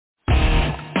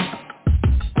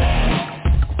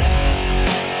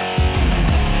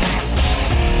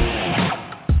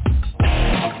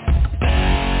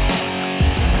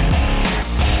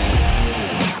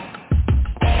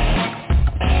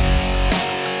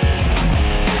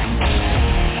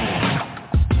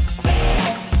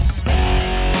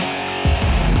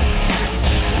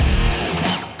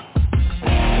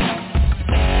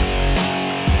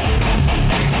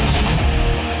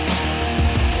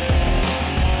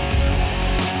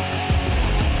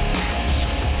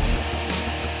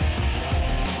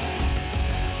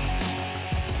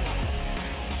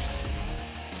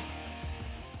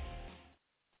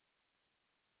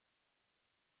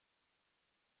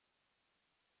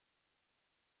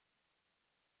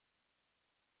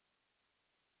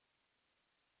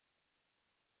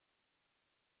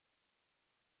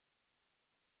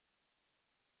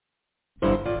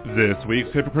This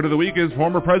week's Hypocrite of the Week is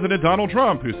former President Donald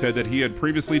Trump, who said that he had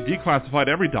previously declassified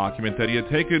every document that he had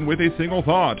taken with a single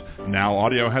thought. Now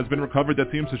audio has been recovered that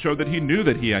seems to show that he knew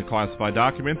that he had classified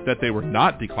documents, that they were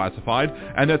not declassified,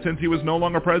 and that since he was no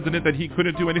longer president that he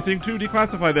couldn't do anything to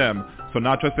declassify them. So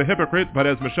not just a hypocrite, but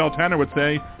as Michelle Tanner would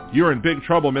say, you're in big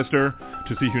trouble, mister.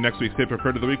 To see who next week's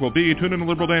Hypocrite of the Week will be, tune in to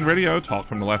Liberal Dan Radio, talk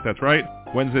from the left, that's right.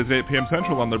 Wednesdays 8 p.m.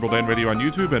 Central on Liberal Dan Radio on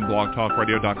YouTube and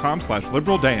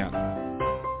blogtalkradio.com/LiberalDan.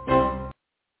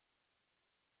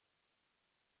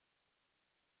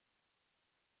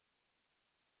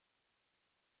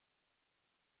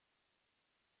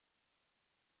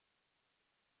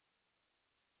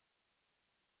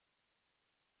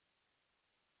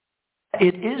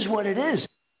 It is what it is.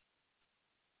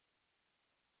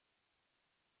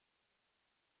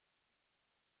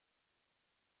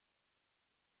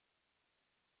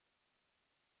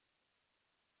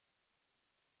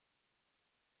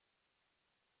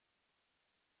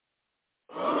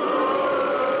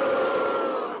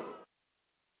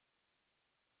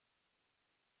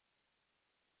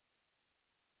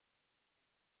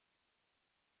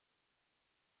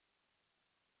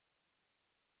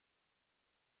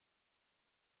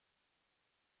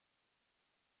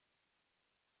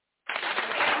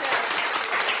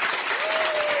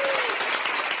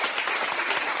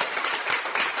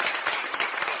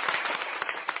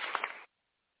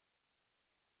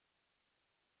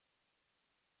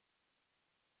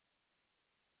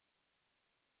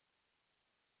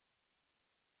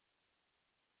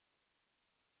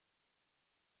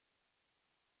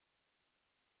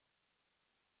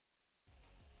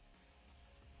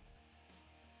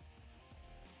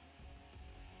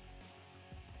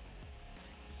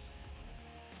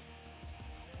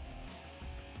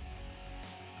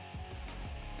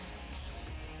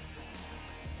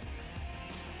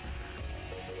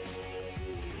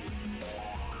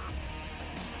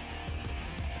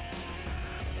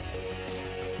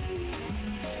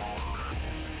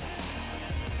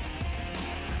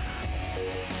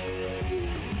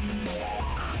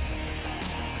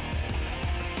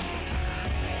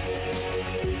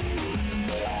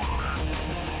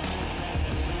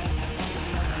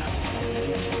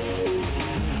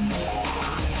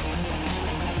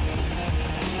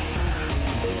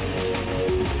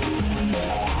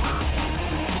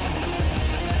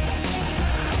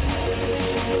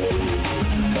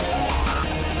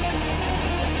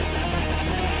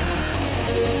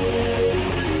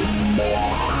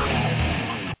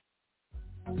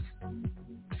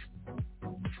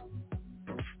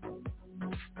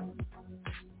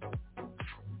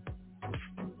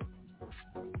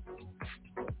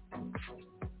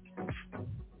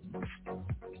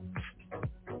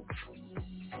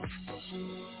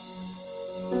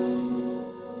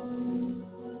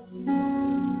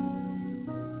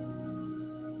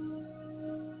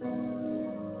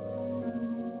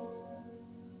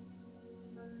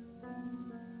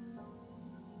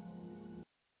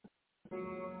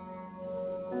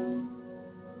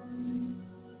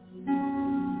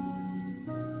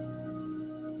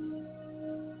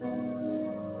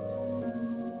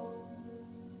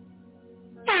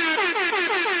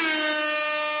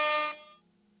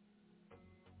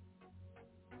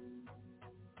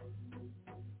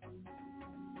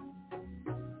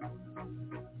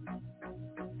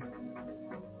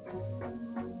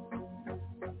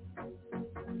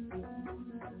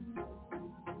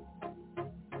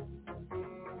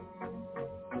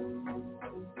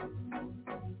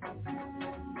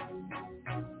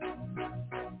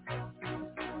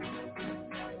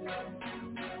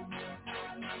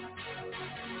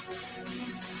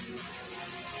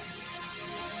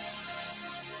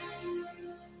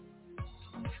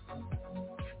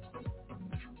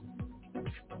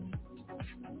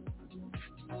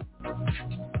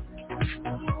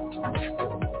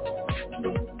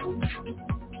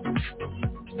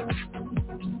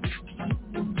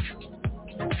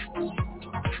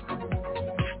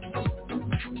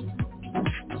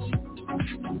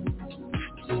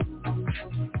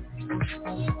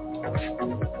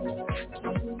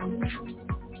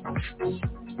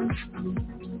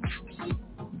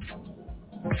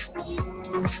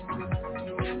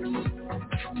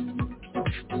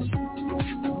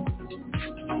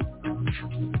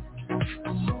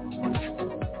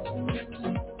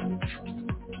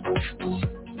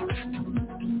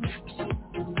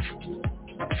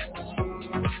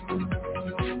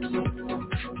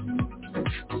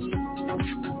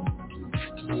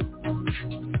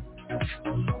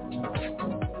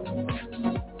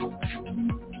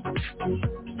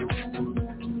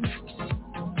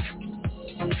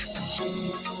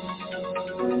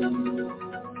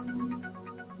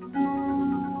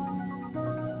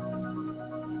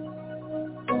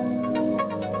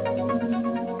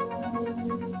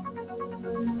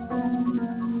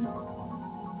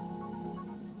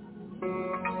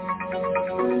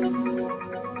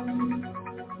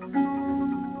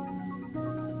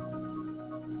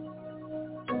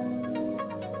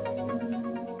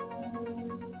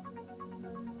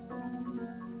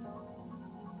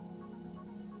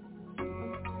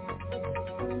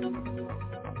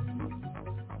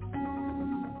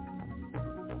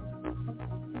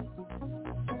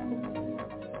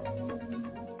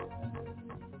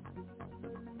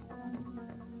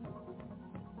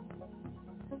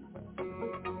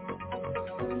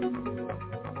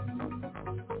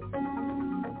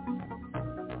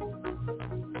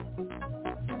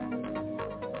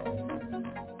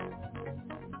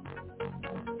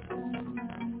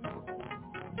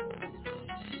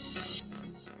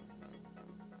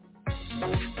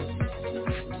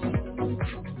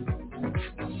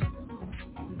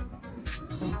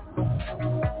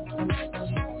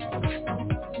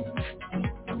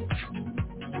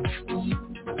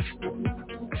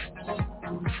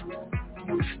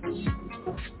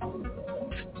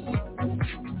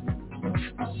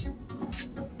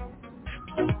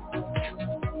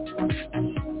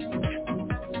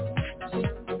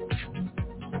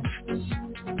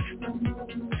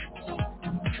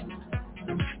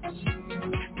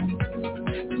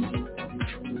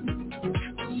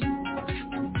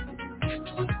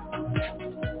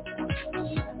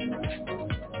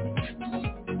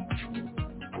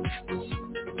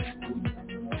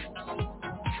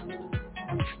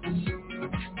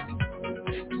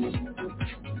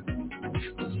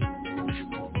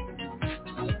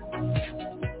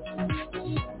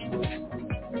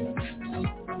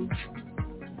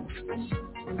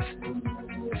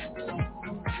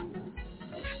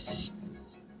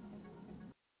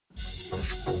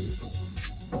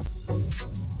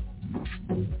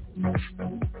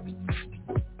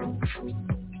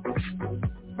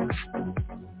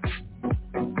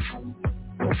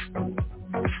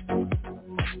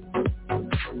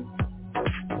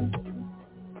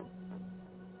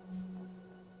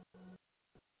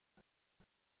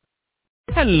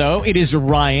 Hello, it is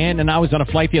Ryan, and I was on a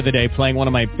flight the other day playing one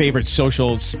of my favorite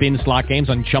social spin slot games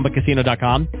on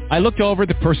ChumbaCasino.com. I looked over at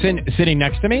the person sitting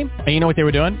next to me, and you know what they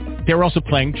were doing? They were also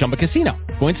playing Chumba Casino.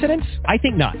 Coincidence? I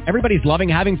think not. Everybody's loving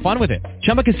having fun with it.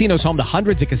 Chumba Casino is home to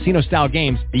hundreds of casino-style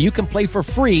games that you can play for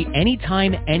free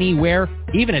anytime, anywhere,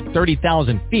 even at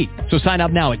 30,000 feet. So sign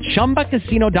up now at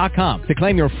ChumbaCasino.com to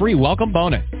claim your free welcome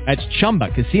bonus. That's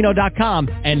ChumbaCasino.com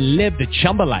and live the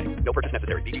Chumba life. No purchase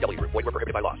necessary. VGW. Void where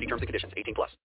prohibited by law. See terms and conditions. 18+.